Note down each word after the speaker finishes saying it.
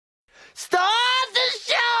Start the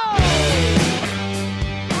show!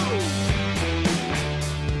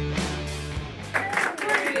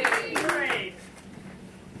 Great.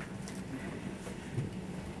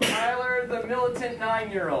 Tyler, the militant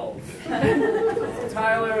 9-year-old.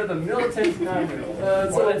 Tyler, the militant 9-year-old.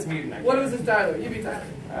 So let's mute next. What was this, Tyler? You be Tyler.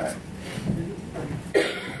 All right.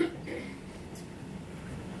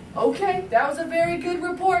 Okay, that was a very good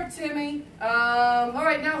report, Timmy. All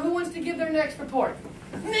right, now who wants to give their next report?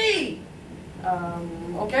 Me!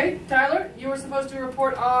 Okay, Tyler, you were supposed to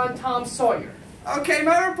report on Tom Sawyer. Okay,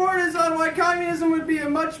 my report is on why communism would be a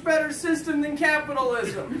much better system than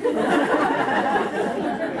capitalism.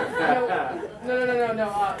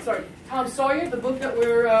 No. Sorry, Tom Sawyer, the book that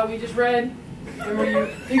we just read.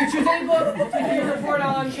 Remember, you can choose any book to do your report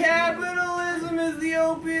on. Capitalism is the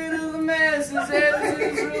opiate of the masses, as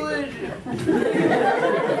is religion.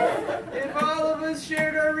 If all of us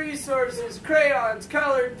shared our resources, crayons,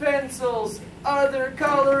 colored pencils, other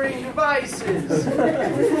coloring devices,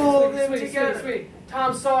 pull them together. Sweet.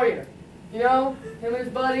 Tom Sawyer. You know, him and his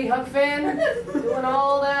buddy Huck Finn doing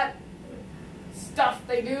all that stuff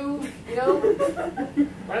they do, you know? Running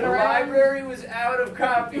The around. library was out of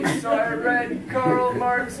copies, so I read Karl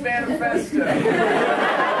Marx Manifesto.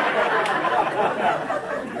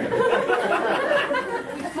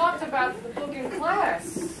 We talked about the book in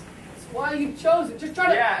class. That's why you chose it. Just try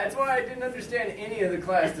to... Yeah, that's why I didn't understand any of the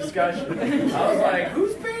class discussion. I was like,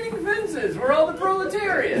 who's painting fences? We're all the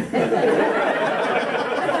proletariat. Just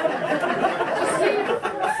see if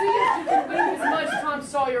you can weave as much Tom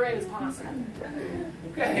Sawyer in as possible.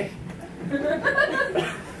 Okay.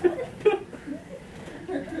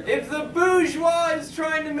 If the bourgeois is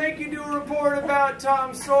trying to make you do a report about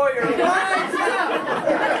Tom Sawyer, rise up!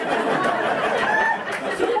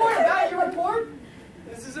 Is there more about your report?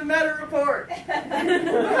 This is a meta report.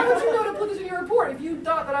 How would you know to put this in your report if you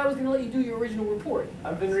thought that I was going to let you do your original report?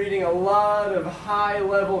 I've been reading a lot of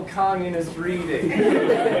high-level communist reading.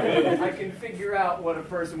 I can figure out what a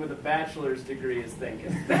person with a bachelor's degree is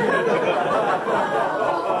thinking. I'm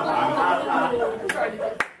trying to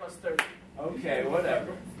get plus 30. Okay,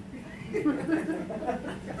 whatever.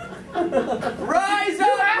 Rise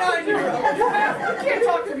up, 9-year-old! You can't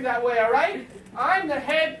talk to me that way, all right? I'm the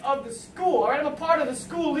head of the school, all right? I'm a part of the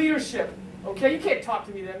school leadership, okay? You can't talk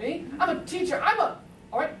to me that way. I'm a teacher. I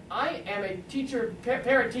am a teacher,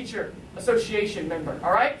 parent-teacher association member,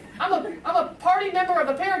 all right? I'm a party member of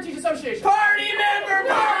the Parent-Teacher Association. Party